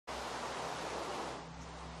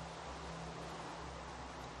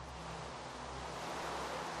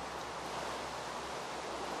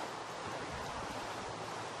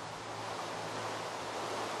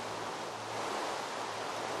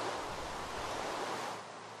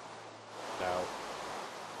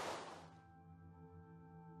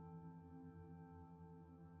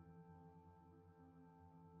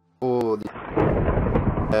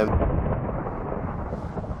My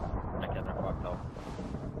kids are fucked up.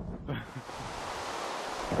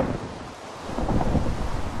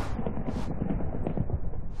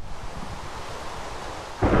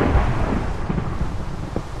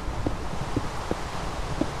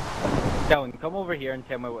 Dylan, come over here and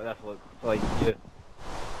tell me what this looks like to you.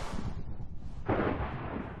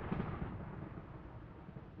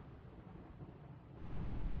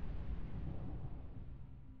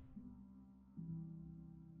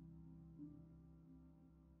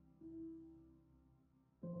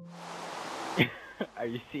 Are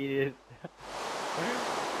you serious?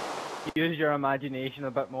 Use your imagination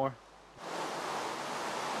a bit more.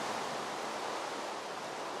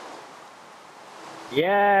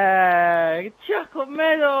 Yeah, chocolate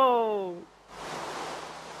meadow.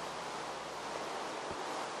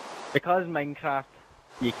 Because Minecraft,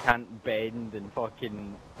 you can't bend and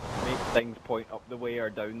fucking make things point up the way or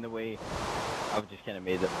down the way. I've just kind of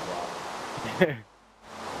made it flat.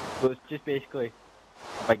 So it's just basically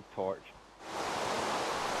a big torch.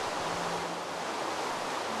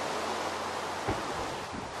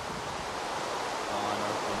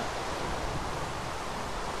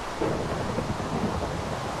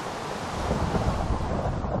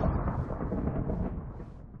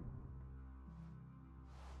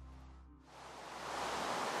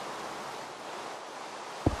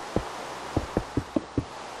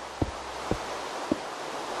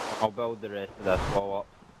 I'll build the rest of this wall up.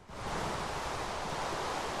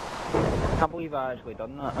 I can't believe I actually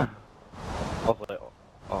done that. I was like,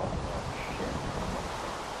 oh shit.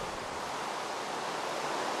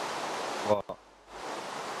 What?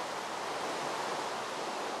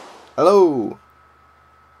 Hello!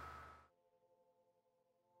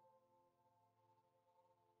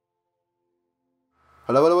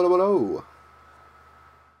 Hello, hello, hello, hello!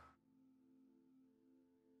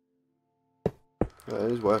 Yeah,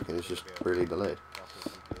 it is working, it's just really delayed.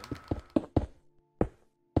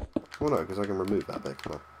 Well, no, because I can remove that bit,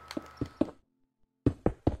 can I?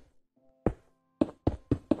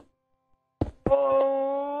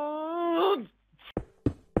 Oh!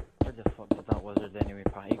 Where the fuck did that wizard anyway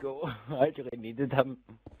Patty go? I actually needed him.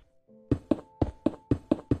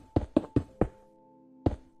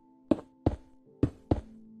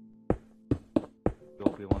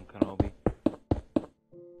 Obi-Wan Kenobi.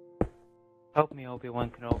 Help me, Obi-Wan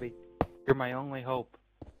Kenobi. You're my only hope.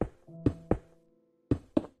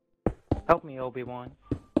 Help me, Obi-Wan.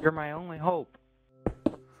 You're my only hope.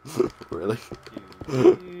 Really?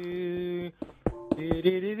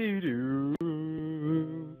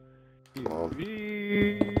 Come on.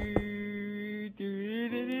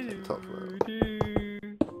 Top row.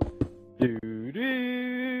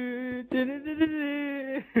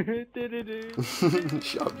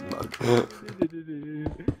 Shut up, mug.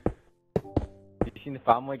 You seen the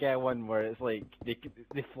Family Guy one where it's like they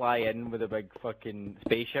fly in with a big fucking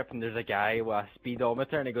spaceship and there's a guy with a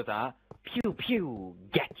speedometer and he goes pew pew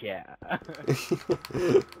getcha.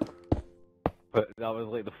 But that was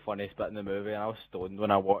like the funniest bit in the movie and I was stoned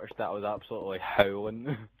when I watched that. I was absolutely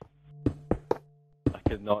howling. I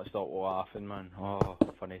could not stop laughing, man. Oh,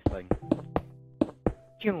 funniest thing.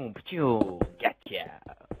 Pew pew getcha.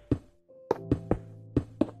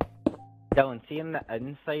 Dylan, see in the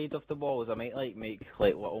inside of the walls, I might like make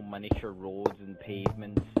like little miniature roads and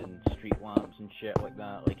pavements and street lamps and shit like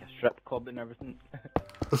that, like a strip club and everything.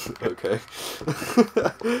 Okay.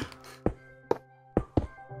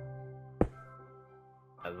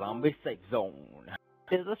 A zombie safe zone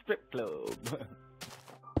is a strip club.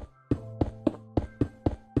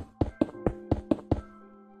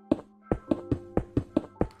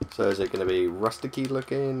 So is it going to be rusticy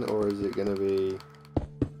looking, or is it going to be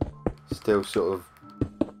still sort of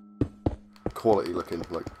quality looking,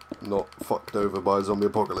 like not fucked over by a zombie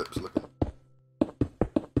apocalypse looking?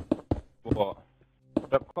 What?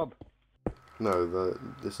 Strip club? No,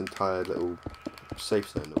 this entire little safe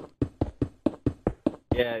zone.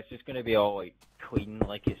 Yeah, it's just gonna be all like clean,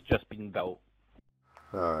 like it's just been built.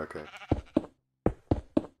 Oh, okay.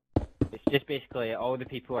 It's just basically all the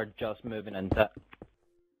people are just moving into it,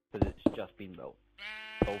 because it's just been built.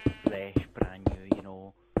 All fresh, brand new, you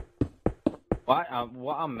know. What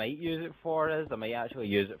I might use it for is, I might actually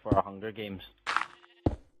use it for a Hunger Games.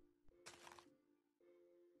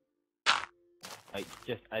 Like,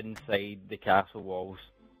 just inside the castle walls.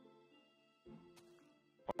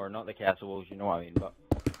 Or not the castle walls, you know what I mean, but...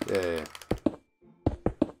 Yeah.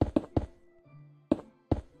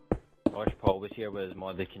 I wish Paul was here with his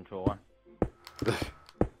modded controller.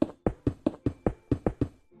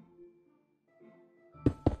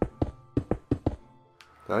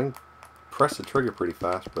 I can press the trigger pretty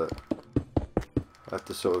fast, but I have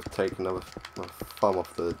to sort of take my thumb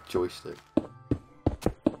off the joystick.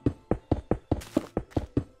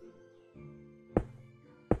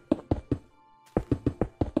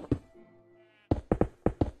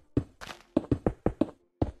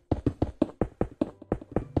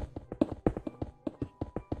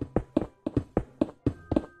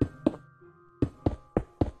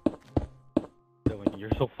 You're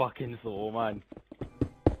so fucking slow, man.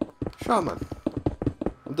 Shut up, man.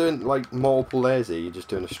 I'm doing like multiple layers here, you're just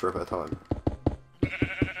doing a strip at a time. 2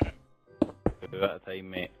 at a time,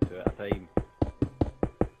 mate. 2 at a time.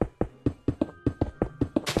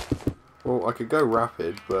 Well, I could go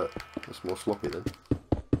rapid, but it's more sloppy then.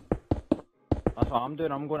 That's what I'm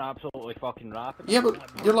doing. I'm going absolutely fucking rapid. Yeah, but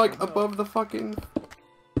you're like above the fucking...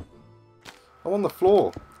 I'm on the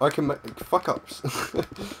floor. I can make fuck ups.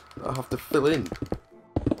 I have to fill in.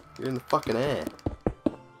 You're in the fucking air.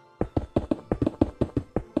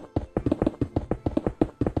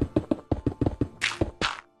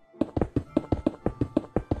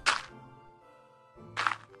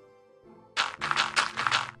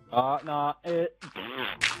 Nah,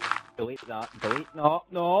 delete that, delete, no,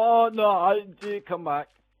 come back.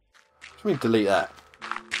 What do you mean delete that?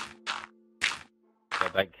 You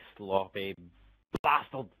big sloppy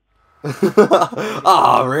bastard.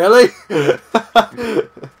 Ah, really?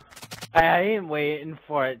 I ain't waiting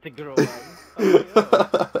for it to grow in.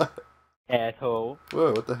 Asshole.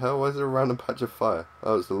 Whoa, what the hell? Why is there a random patch of fire?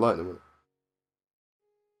 Oh, it's the lightning one.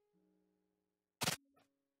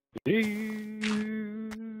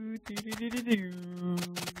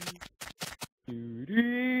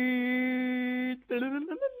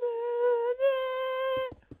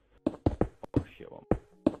 Oh shit, man.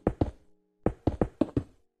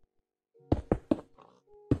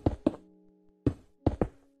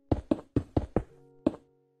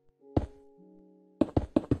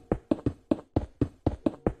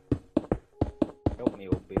 Help me,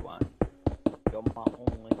 Obi-Wan. You're my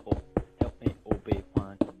only hope. Help me,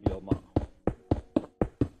 Obi-Wan. You're my...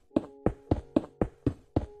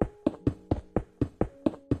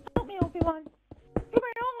 Help me, Obi-Wan. You're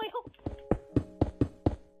my only hope.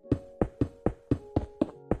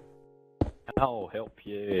 I'll help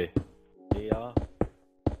you. Yeah.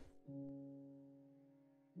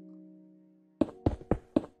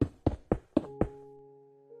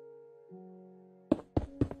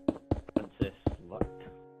 Princess Luck.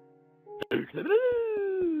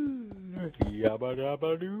 Yabba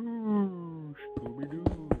dabba doo, Scooby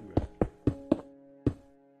Doo.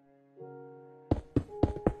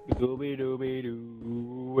 Scooby Dooby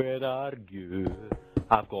Doo, where are you?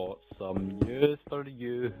 I've got some news for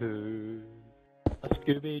you.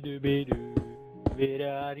 Scooby Dooby Doo, where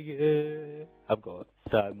are you? I've got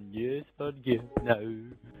some news for you now.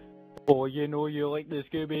 Oh, you know you like the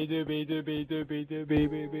Scooby Dooby Dooby Dooby Dooby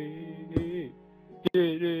Dooby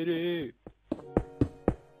Doo Doo Doo.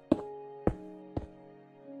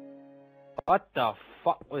 What the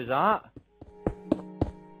fuck was that?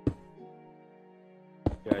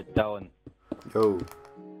 Yeah, Dylan. Yo.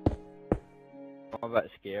 I'm a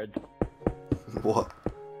bit scared. What?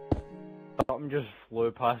 Something just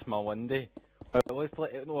flew past my window. It looked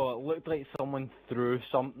like someone threw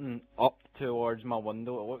something up towards my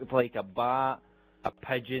window. It looked like a bat, a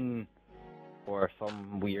pigeon, or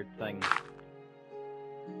some weird thing.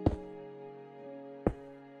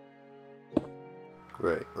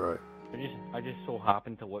 Right, right. I just so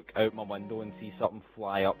happened to look out my window and see something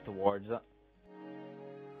fly up towards it.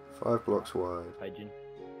 5 blocks wide. Pigeon.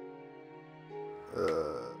 Is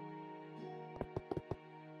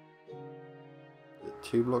it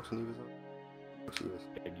 2 blocks on either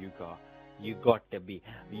side? You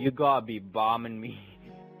gotta be bombing me.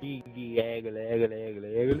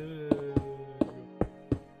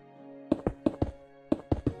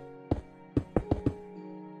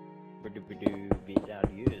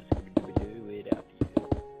 Without you, without you.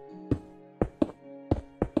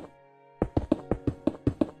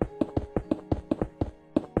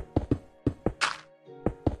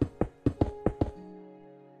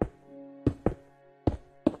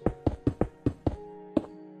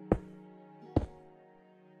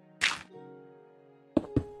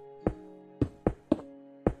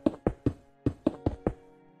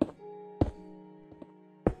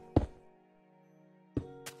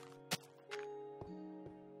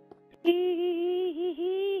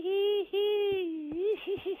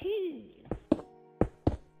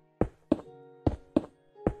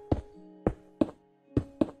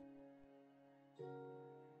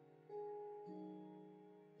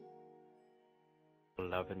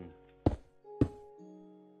 Eleven.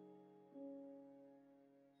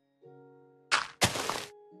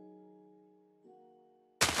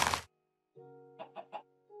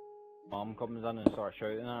 comes in and starts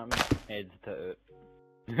shouting at me, heads it out.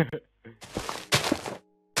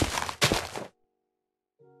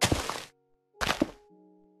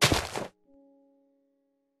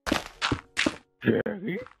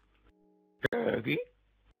 Jaggy, Jaggy,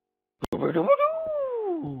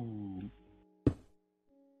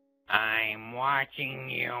 I'm watching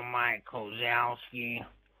you, Michael Zalski.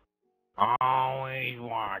 Always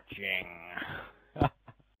watching.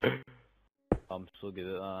 I'm so good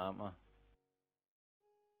at that, man.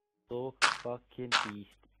 So fucking beast.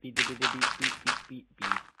 Beat, beat, beat, beat, beat, beat, beat, beat.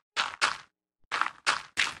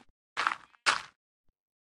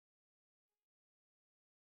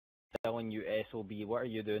 Telling you SOB, what are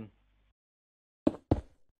you doing?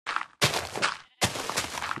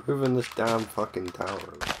 Moving this damn fucking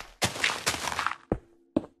tower.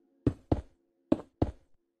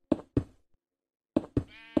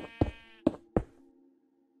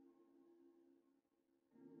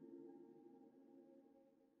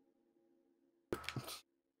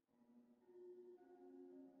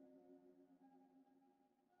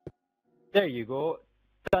 There you go.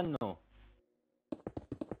 Done now.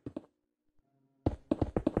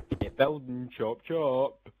 Get building, chop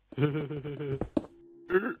chop.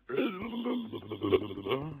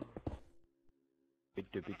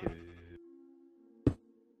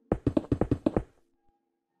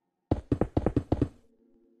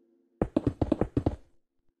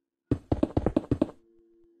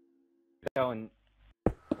 Telling,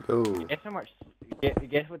 Go. guess how much?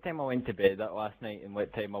 Guess what time I went to bed at last night and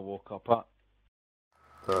what time I woke up at?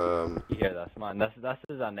 You hear this, man? This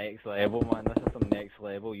is a next level, man. This is some next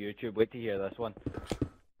level YouTube. Wait to hear this one.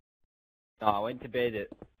 No, I went to bed at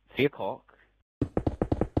 3 o'clock.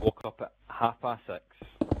 Woke up at 6:30.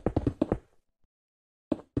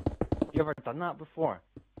 You ever done that before?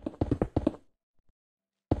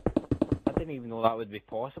 I didn't even know that would be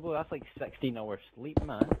possible. That's like 16 hours sleep,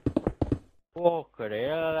 man. Oh,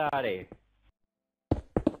 Daddy.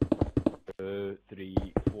 2, 3,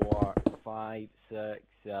 4, 5, 6,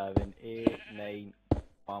 7, 8, 9.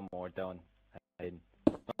 One more done. 10.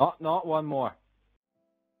 Not one more.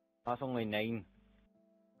 That's only 9.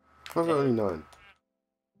 How's that only 9?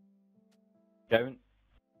 Count.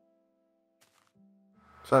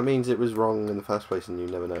 So that means it was wrong in the first place and you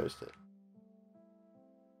never noticed it.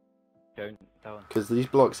 Count. Down. Because these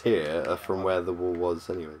blocks here are from where the wall was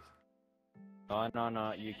anyways.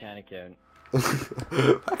 No, you can't count.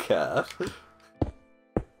 Back off.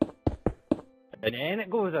 And then it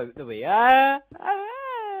goes out the way.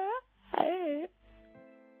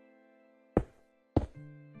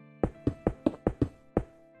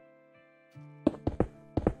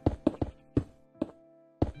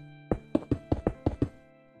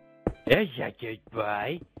 Here's a good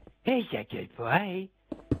boy. Here's a good boy.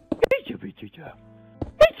 Here's a good boy.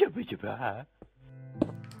 Here's a good boy.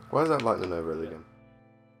 Why is that lightning overlay again?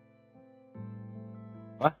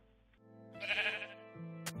 What?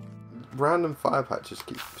 Random fire patches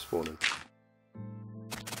keep spawning.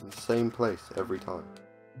 In the same place every time.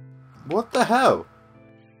 What the hell?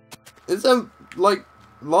 Is there, like,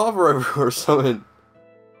 lava over or something?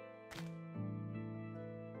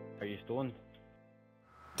 Are you stoned?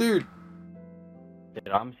 Dude. Dude,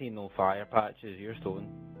 I'm seeing no fire patches. You're stoned.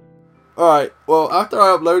 Alright, well, after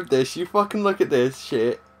I upload this, you fucking look at this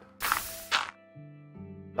shit.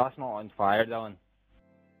 That's not on fire, Dylan.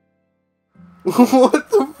 What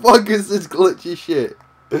the fuck is this glitchy shit?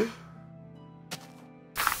 Is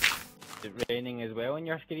it raining as well on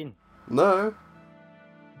your screen? No.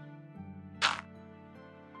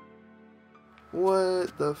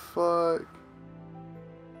 What the fuck?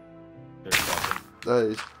 There's nothing. That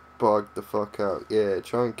is bugged the fuck out. Yeah,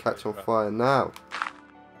 try and catch on fire now.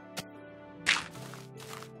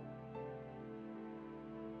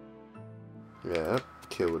 Yeah,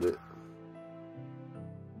 killed it.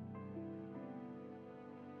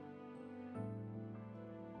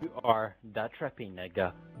 You are that trippy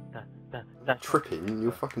nigga. That Tripping?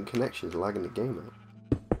 Your fucking connection's lagging the game out.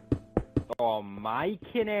 Oh, my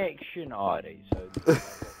connection. Alright, so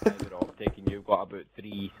fibre optic and you've got about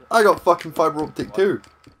 3. I got fucking fibre optic too.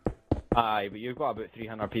 Aye, but you've got about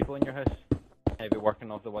 300 people in your house. Heavy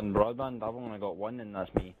working off the one broadband. I've only got one, and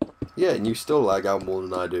that's me. Yeah, and you still lag out more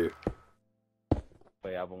than I do.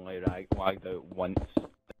 Wait, I've only lagged out once.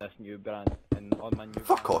 This new brand and on my new.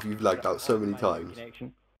 Fuck brand, off, you've lagged out so many my new times.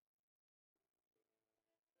 connection.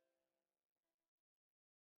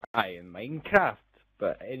 Aye, in Minecraft,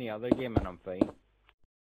 but any other game and I'm fine.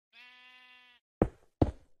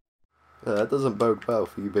 Yeah, that doesn't bode well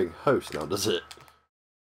for you being host now, does it?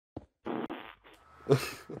 Do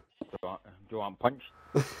you want punched?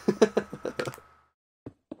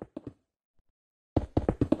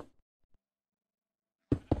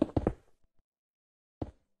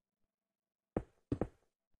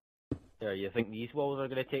 Yeah, you think these walls are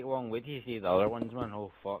gonna take long? Wait till you see the other ones, man.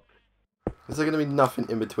 Oh fuck. Is there going to be nothing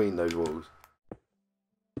in between those walls?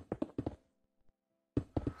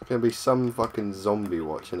 There's going to be some fucking zombie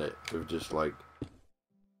watching it with just like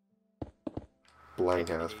blank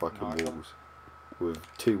ass fucking walls with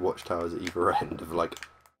 2 watchtowers at either end of like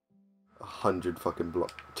 100 fucking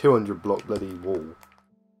block, 200 block bloody wall.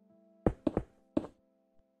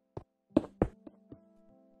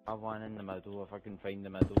 I have one in the middle if I can find the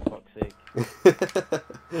middle, fuck's sake.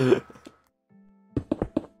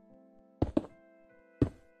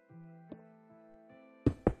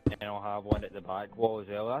 And I'll have one at the back wall as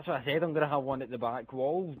well. That's what I said, I'm gonna have one at the back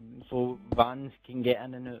wall so vans can get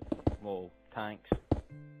in and out. Well, tanks.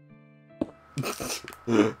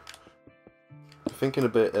 Thinking a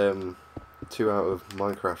bit too out of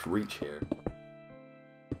Minecraft reach here.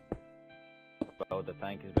 Well, the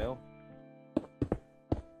tank as well.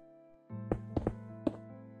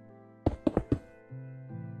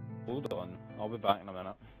 Hold on, I'll be back in a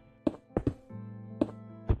minute.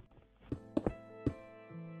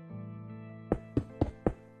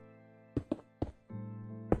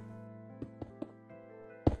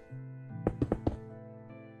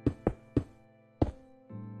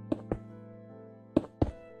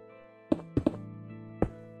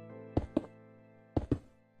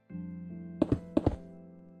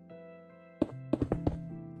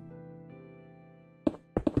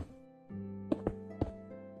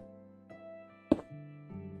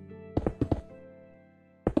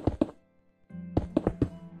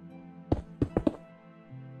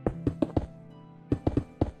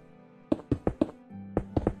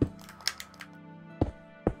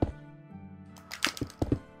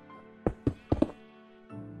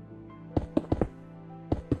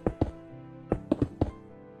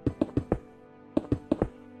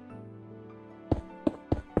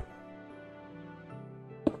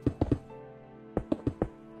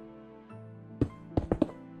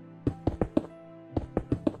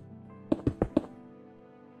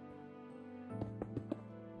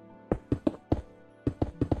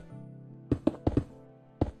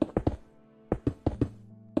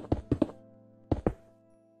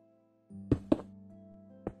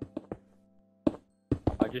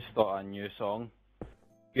 I just thought of a new song.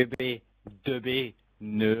 Scooby Dooby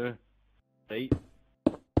Noo. Right?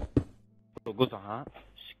 So it goes like that.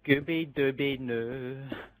 Scooby Dooby Noo.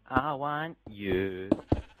 I want you.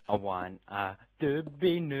 I want a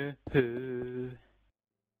Dooby Noo.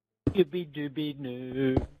 Scooby Dooby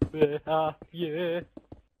Noo. Yeah.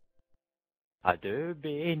 A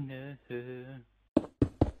Dooby Noo.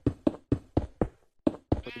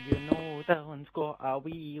 You know that one's got a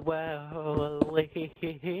wee well.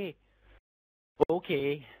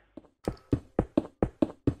 Okay.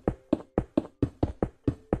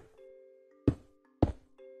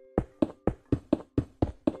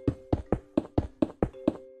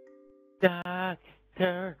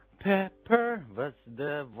 Dr. Pepper, what's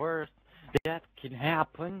the worst that can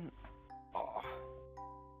happen? Oh.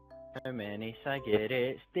 How many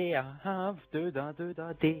cigarettes do I have?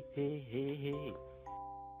 Do-da-do-da-dee.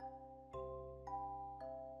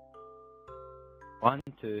 1,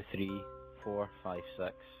 2, 3, 4, 5,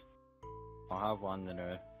 6. I'll have one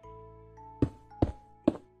now.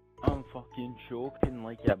 I'm fucking choking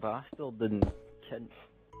like a bastard and can't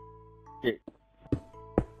get.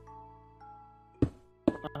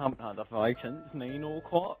 I haven't had a fag since 9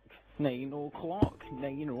 o'clock. 9 o'clock.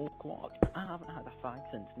 9 o'clock. I haven't had a fag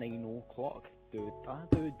since 9 o'clock.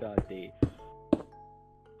 Do-da-do-da-dee.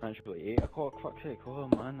 Actually 8 o'clock, fuck's sake. Oh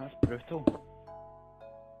man, that's brutal.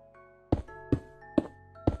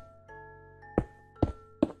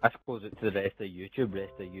 I suppose it to the rest of YouTube,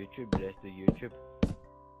 rest of YouTube.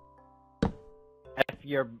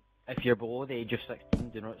 If you're below the age of 16,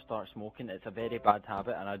 do not start smoking. It's a very bad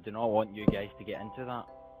habit, and I do not want you guys to get into that.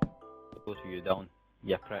 It goes for you, Dylan.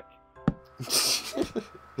 You prick.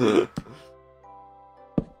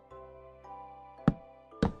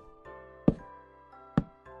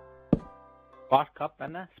 Spark up,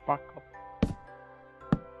 innit? Spark up.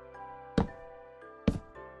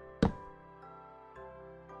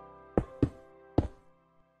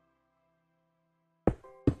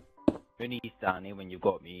 Who needs Danny when you've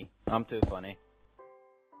got me? I'm too funny.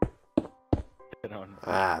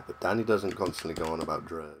 Ah, but Danny doesn't constantly go on about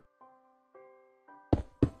drugs.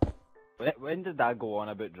 When did that go on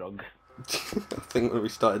about drugs? I think when we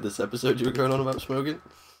started this episode you were going on about smoking.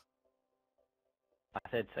 I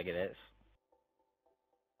said cigarettes.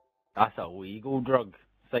 That's a legal drug.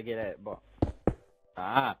 Cigarette, but...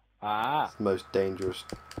 It's the most dangerous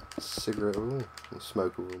cigarette of all. Or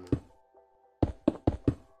smoke of all.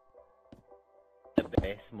 The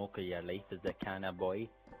best smoke of your life is the kind of boy.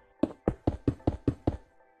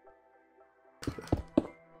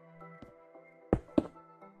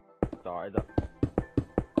 Started it.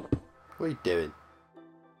 What are you doing?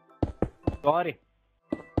 Sorry.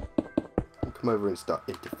 Come over and start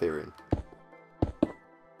interfering.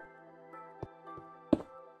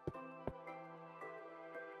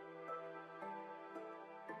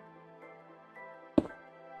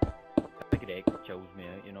 Big Rick chills me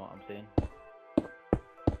out, you know what I'm saying?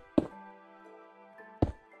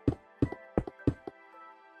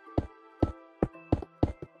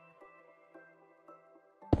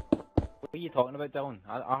 What are you talking about, Dylan?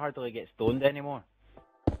 I hardly get stoned anymore.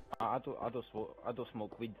 I don't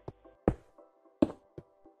smoke weed.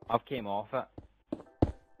 I've came off it.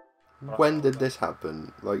 When did this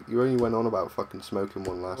happen? Like, you only went on about fucking smoking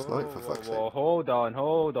one last night, for fuck's sake. Hold on,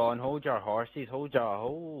 hold your horses, hold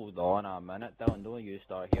on a minute, Dylan, don't you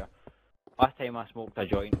start here. Last time I smoked a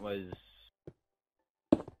joint was...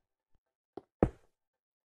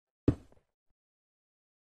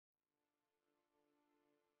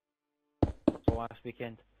 So last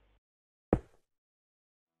weekend.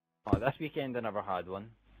 Oh, this weekend I never had one.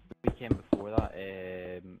 The weekend before that,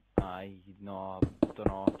 don't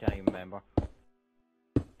know, can't even remember.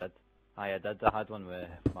 I did, I had one with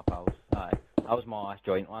my pals. Aye, that was my last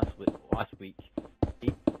joint last week.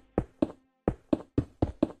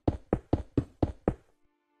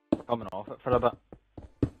 Coming off it for a bit.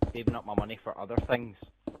 Saving up my money for other things.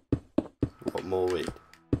 What, more weed?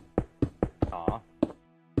 I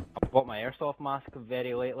bought my airsoft mask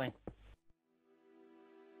very lately.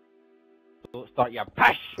 Don't start your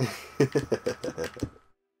pish!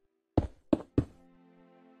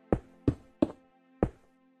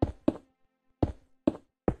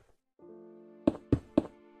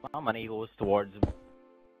 My money goes towards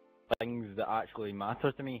things that actually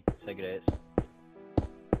matter to me. Cigarettes.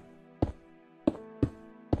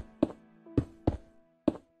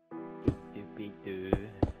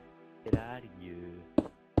 Get out of you.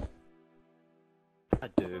 I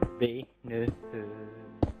do be no.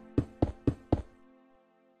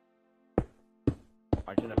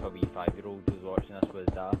 Imagine if a wee 5-year-old was watching this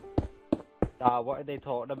with Dad. Dad, what are they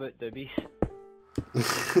talking about, doobies?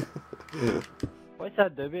 What's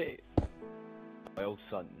that doobie? Well,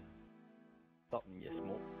 son, something you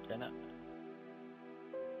smoke, innit?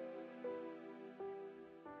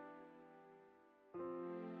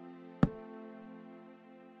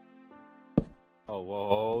 Oh,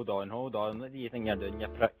 whoa, hold on, what do you think you're doing, you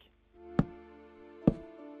prick?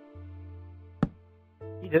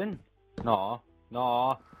 What you doing? No.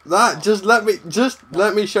 That, just let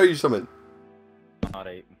me show you something.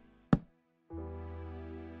 Alright.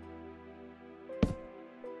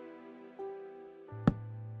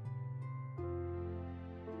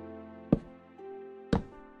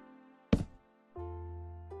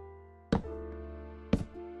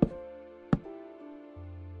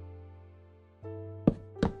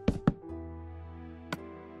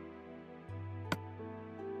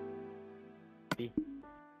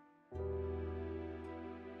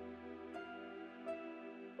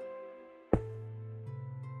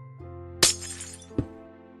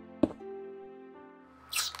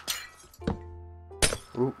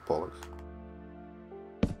 Ooh, bollocks.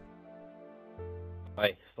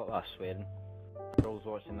 Right, stop that swearing. Girls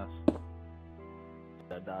watching this.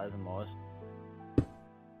 Their dads and laws.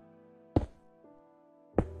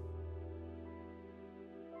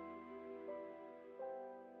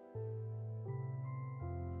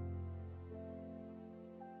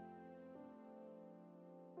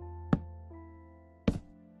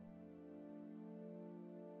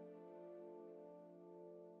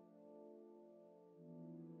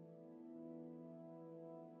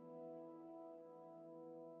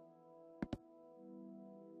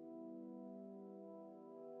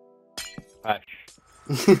 Pish.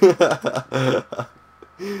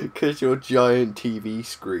 Because your giant TV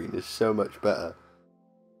screen is so much better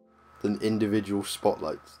than individual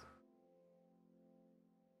spotlights.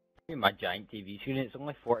 My giant TV screen, it's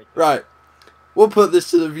only 40. Right, we'll put this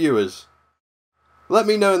to the viewers. Let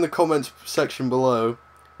me know in the comments section below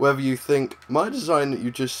whether you think my design that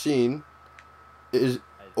you've just seen is,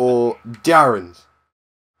 or Darren's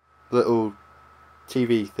little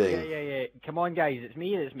TV thing. Yeah. Come on, guys, it's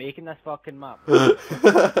me that's making this fucking map.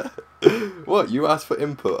 What? You asked for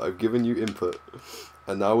input. I've given you input.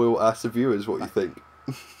 And now we'll ask the viewers what you think.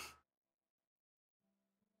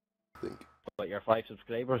 But your 5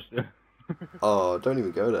 subscribers. Oh, don't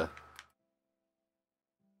even go there.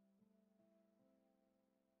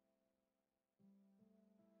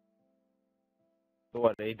 Don't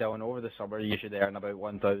worry, down over the summer you should earn about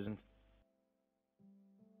 1,000.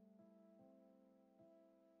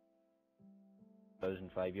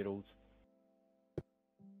 5-year-olds.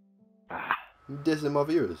 Ah. You dissing my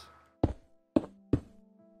viewers?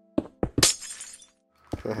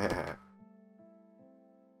 What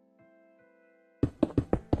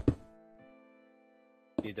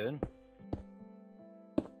you doing?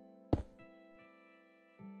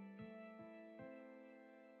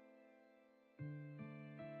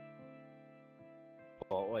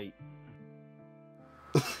 Spotlight.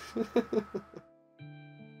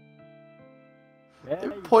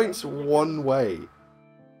 It points one way.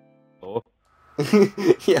 Oh.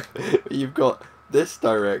 Yeah, you've got this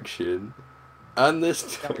direction and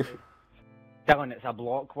this direction. Telling it's a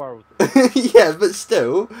block world. Yeah, but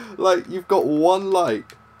still, like, you've got one light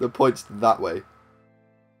that points that way.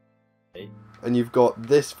 Right. And you've got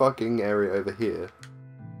this fucking area over here.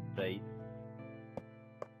 Right.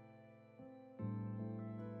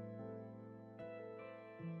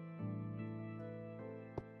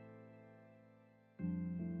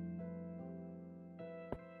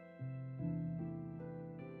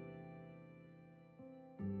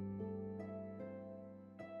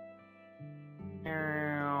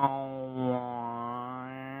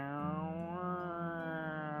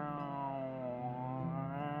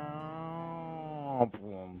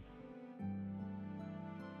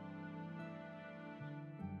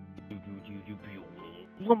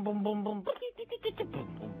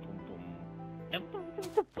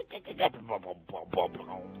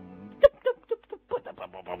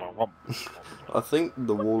 I think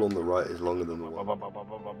the wall on the right is longer than the one.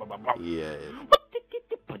 Yeah.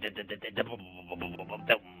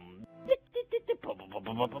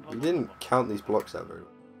 You didn't count these blocks out very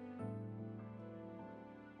well.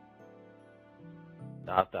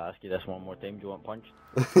 I have to ask you this one more time. Do you want punched?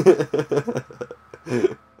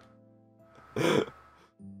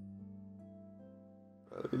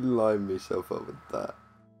 Let me line myself up with that.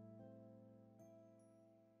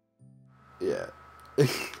 Yeah.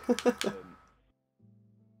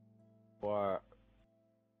 Or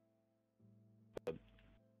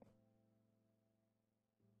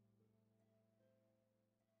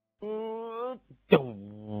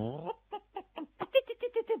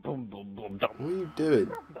What are you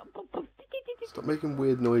doing? Stop making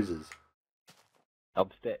weird noises.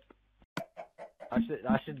 dubstep.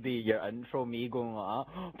 That should be your intro, me going like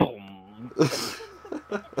that. Boom.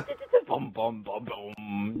 Boom, boom, boom,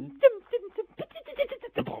 boom.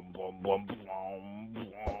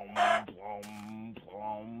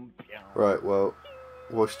 Right, well,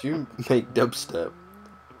 whilst you make dubstep,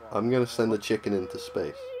 I'm gonna send the chicken into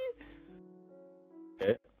space.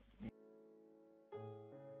 Okay.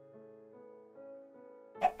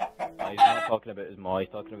 No, he's not talking about his ma, he's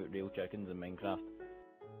talking about real chickens in Minecraft.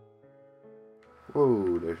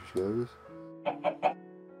 Whoa, there she goes.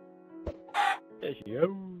 There she goes.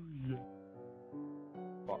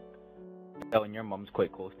 Fuck. Telling your mum's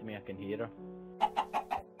quite close to me, I can hear her.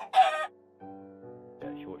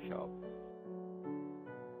 Yeah, shut up.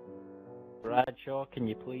 Bradshaw, can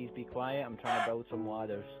you please be quiet? I'm trying to build some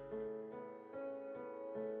ladders.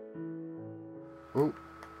 Oh,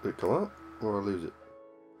 did it come up? Or I lose it?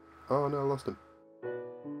 Oh no, I lost him.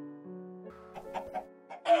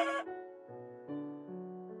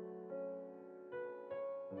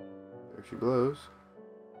 There she blows.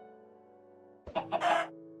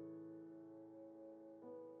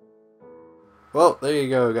 Well, there you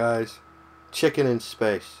go, guys. Chicken in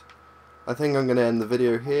space. I think I'm going to end the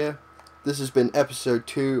video here. This has been episode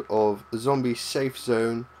 2 of Zombie Safe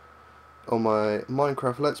Zone on my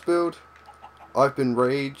Minecraft Let's Build. I've been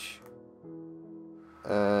Rage.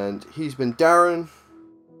 And he's been Darren.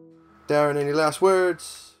 Darren, any last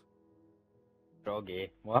words?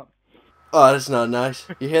 Froggy. What? Oh, that's not nice.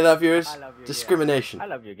 You hear that, viewers? I love you, Discrimination. I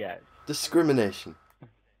love you guys. Discrimination.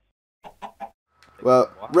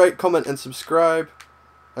 Well, rate, comment and subscribe.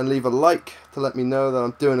 And leave a like to let me know that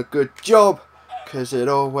I'm doing a good job. Because it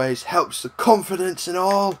always helps the confidence and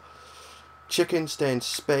all. Chicken, stay in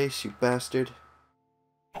space, you bastard.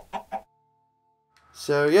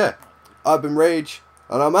 So yeah, I've been Rage,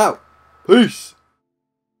 and I'm out. Peace!